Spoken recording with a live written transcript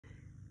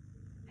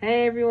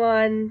Hey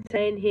everyone,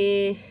 Tane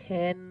here,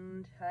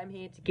 and I'm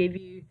here to give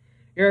you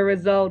your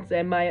results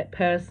and my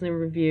personal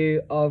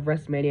review of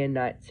WrestleMania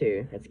Night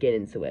 2. Let's get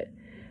into it.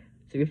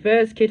 So we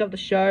first kicked off the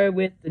show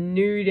with the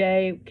New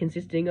Day,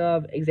 consisting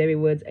of Xavier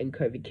Woods and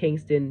Kofi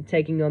Kingston,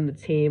 taking on the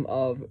team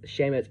of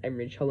Sheamus and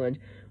Ridge Holland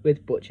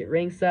with Butch at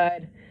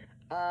ringside.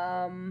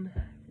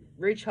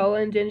 Ridge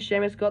Holland and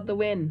Sheamus got the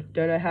win.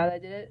 Don't know how they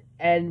did it.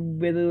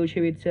 And with a little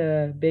tribute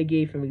to Big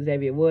E from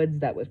Xavier Woods,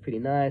 that was pretty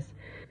nice.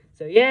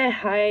 So yeah,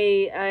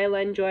 I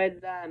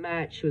enjoyed that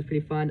match. It was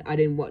pretty fun. I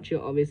didn't watch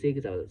it obviously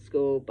because I was at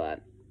school, but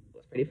it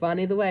was pretty fun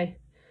either way.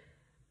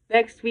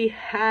 Next we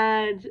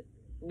had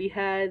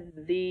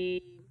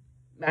the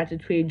match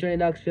between Johnny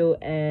Knoxville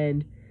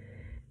and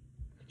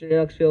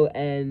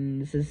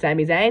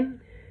Sami Zayn.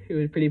 It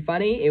was pretty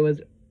funny. It was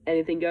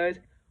anything goes.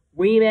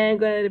 Wee Man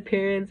got an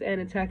appearance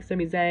and attacked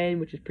Sami Zayn,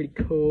 which is pretty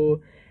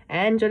cool.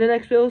 And Johnny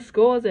Knoxville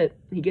scores it.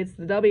 He gets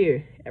the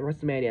W at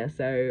WrestleMania.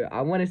 So I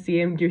want to see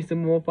him do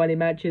some more funny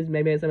matches.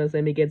 Maybe at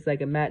SummerSlam he gets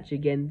like a match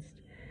against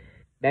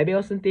maybe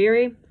Austin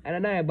Theory. I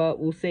don't know, but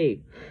we'll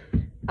see.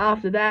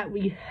 After that,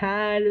 we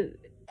had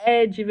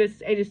Edge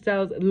vs AJ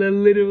Styles, the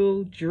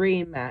literal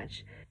dream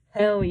match.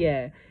 Hell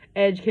yeah.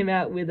 Edge came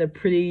out with a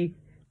pretty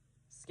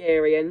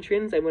scary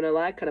entrance, I wanna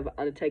like, kind of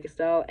Undertaker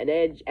style, and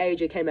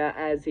AJ came out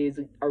as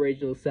his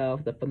original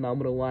self, the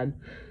phenomenal one.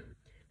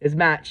 This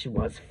match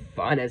was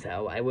fun as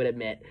hell, I would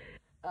admit.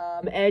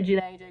 Edge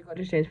and AJ got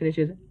to exchange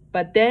finishes,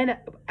 but then,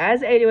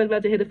 as AJ was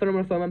about to hit the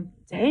phenomenal forearm,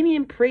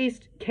 Damian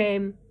Priest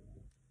came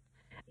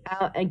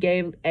out and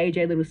gave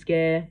AJ a little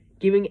scare,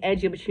 giving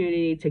Edge the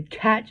opportunity to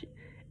catch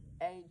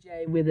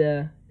AJ with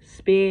a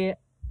spear.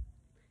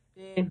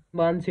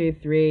 1, 2,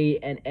 3,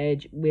 and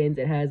Edge wins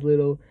and has a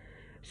little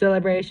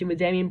celebration with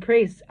Damian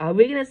Priest. Are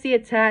we gonna see a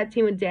tag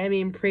team with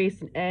Damian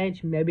Priest and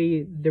Edge?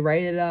 Maybe the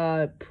Rated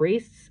R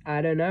Priests?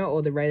 I don't know.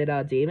 Or the Rated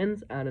R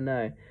Demons? I don't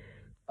know.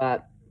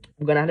 But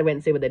we're gonna have to wait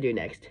and see what they do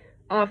next.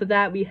 After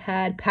that, we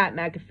had Pat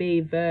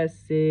McAfee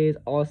versus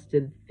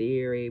Austin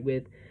Theory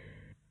with...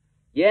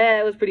 Yeah,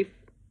 it was pretty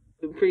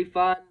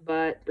fun,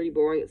 but pretty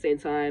boring at the same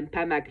time.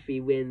 Pat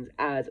McAfee wins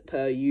as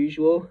per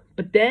usual.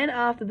 But then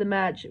after the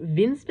match,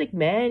 Vince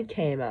McMahon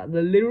came out,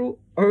 the literal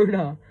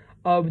owner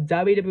of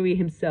WWE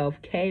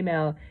himself, came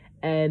out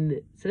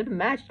and set up a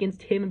match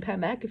against him and Pat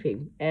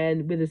McAfee.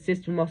 And with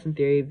assist from Austin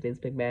Theory, Vince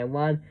McMahon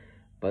won.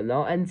 But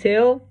not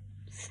until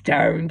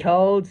Stone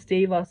Cold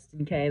Steve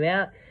Austin came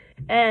out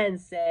and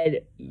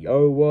said,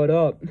 "Yo, what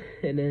up?"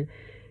 and then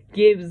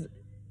gives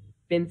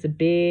Vince a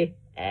beer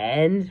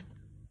and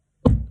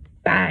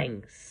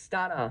bang,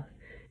 stunner.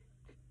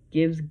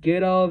 Gives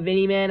good old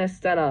Vinny Man a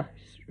stunner.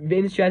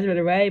 Vince tries to run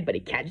away, but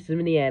he catches him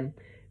in the end.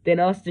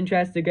 Then Austin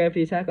tries to go for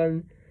the attack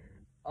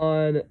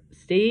on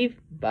Steve,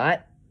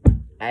 but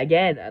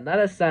again,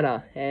 another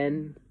stunner.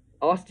 And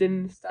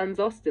Austin stuns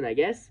Austin, I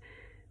guess.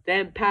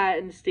 Then Pat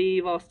and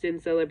Steve Austin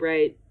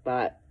celebrate,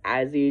 but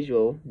as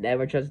usual,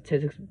 never trust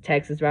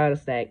Texas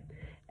Rattlesnake.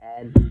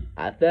 And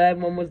a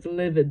third one was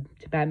delivered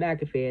to Pat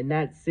McAfee, and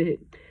that's it.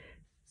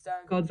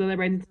 Stone Cold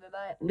celebrating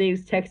tonight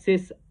leaves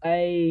Texas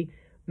a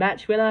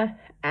match winner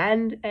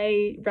and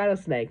a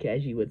rattlesnake,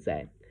 as you would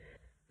say.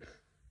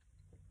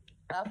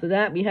 After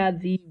that, we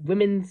had the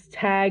women's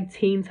tag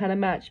team title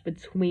match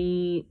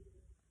between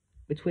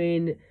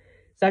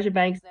Sasha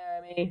Banks,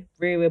 Naomi,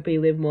 Rhea Ripley,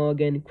 Liv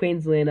Morgan,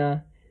 Queen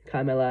Zelina,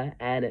 Carmella,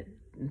 and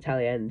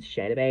Natalya and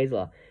Shayna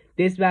Baszler.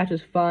 This match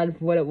was fun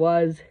for what it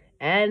was,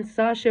 and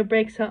Sasha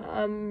breaks her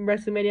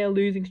WrestleMania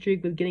losing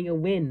streak with getting a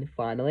win,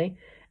 finally.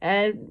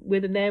 And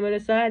with the name on the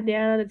side, they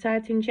are the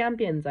tag team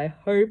champions. I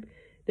hope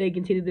they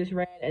continue this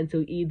reign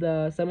until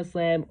either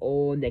SummerSlam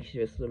or next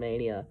year's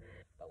WrestleMania.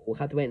 But we'll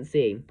have to wait and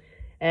see.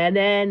 And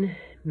then,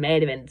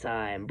 main event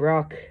time.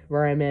 Brock,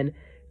 Roman,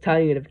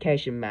 title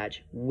unification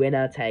match.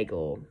 Winner take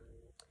all.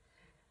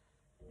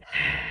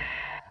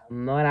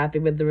 I'm not happy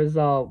with the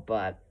result,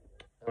 but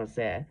I want to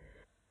say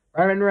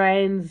Roman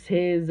Reigns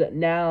is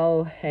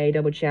now a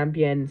double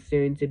champion,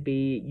 soon to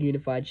be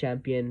unified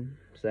champion.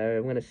 So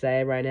I'm going to say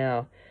it right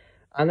now.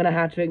 I'm going to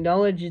have to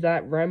acknowledge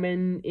that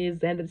Roman is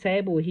the head of the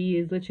table. He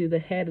is literally the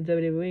head of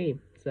WWE.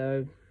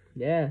 So,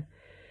 yeah.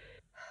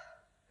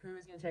 Who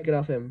is going to take it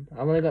off him?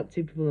 I've only got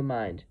two people in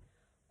mind.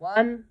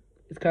 One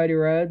is Cody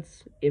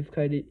Rhodes, if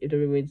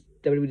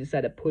WWE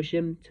decide to push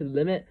him to the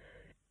limit.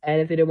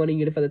 And if they don't want to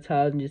unify the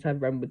titles and just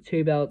have Roman with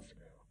two belts.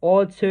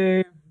 Or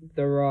two,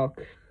 The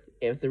Rock,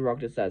 if The Rock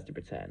decides to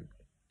pretend.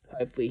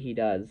 Hopefully he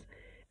does.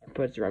 And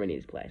puts Roman in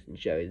his place and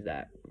shows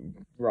that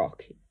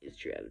Rock is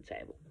true at the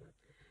table.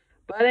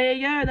 But there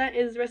you go, that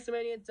is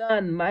WrestleMania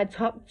done. My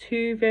top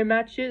two favorite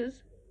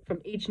matches from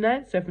each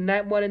night. So from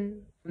night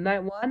one,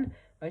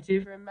 my two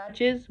favorite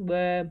matches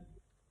were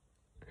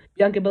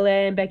Bianca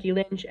Belair and Becky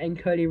Lynch and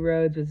Cody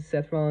Rhodes versus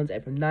Seth Rollins.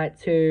 And from night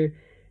two,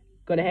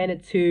 gonna hand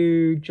it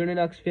to Johnny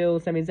Knoxville,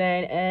 Sami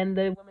Zayn, and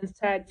the women's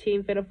tag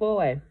team Fatal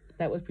 4-Way.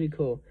 That was pretty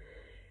cool.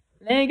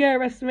 And there you go,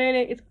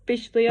 WrestleMania is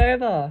officially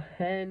over.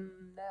 And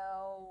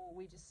now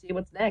we just see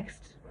what's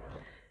next.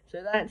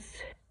 So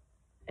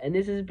and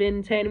this has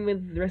been Tane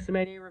with the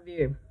WrestleMania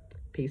review.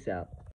 Peace out.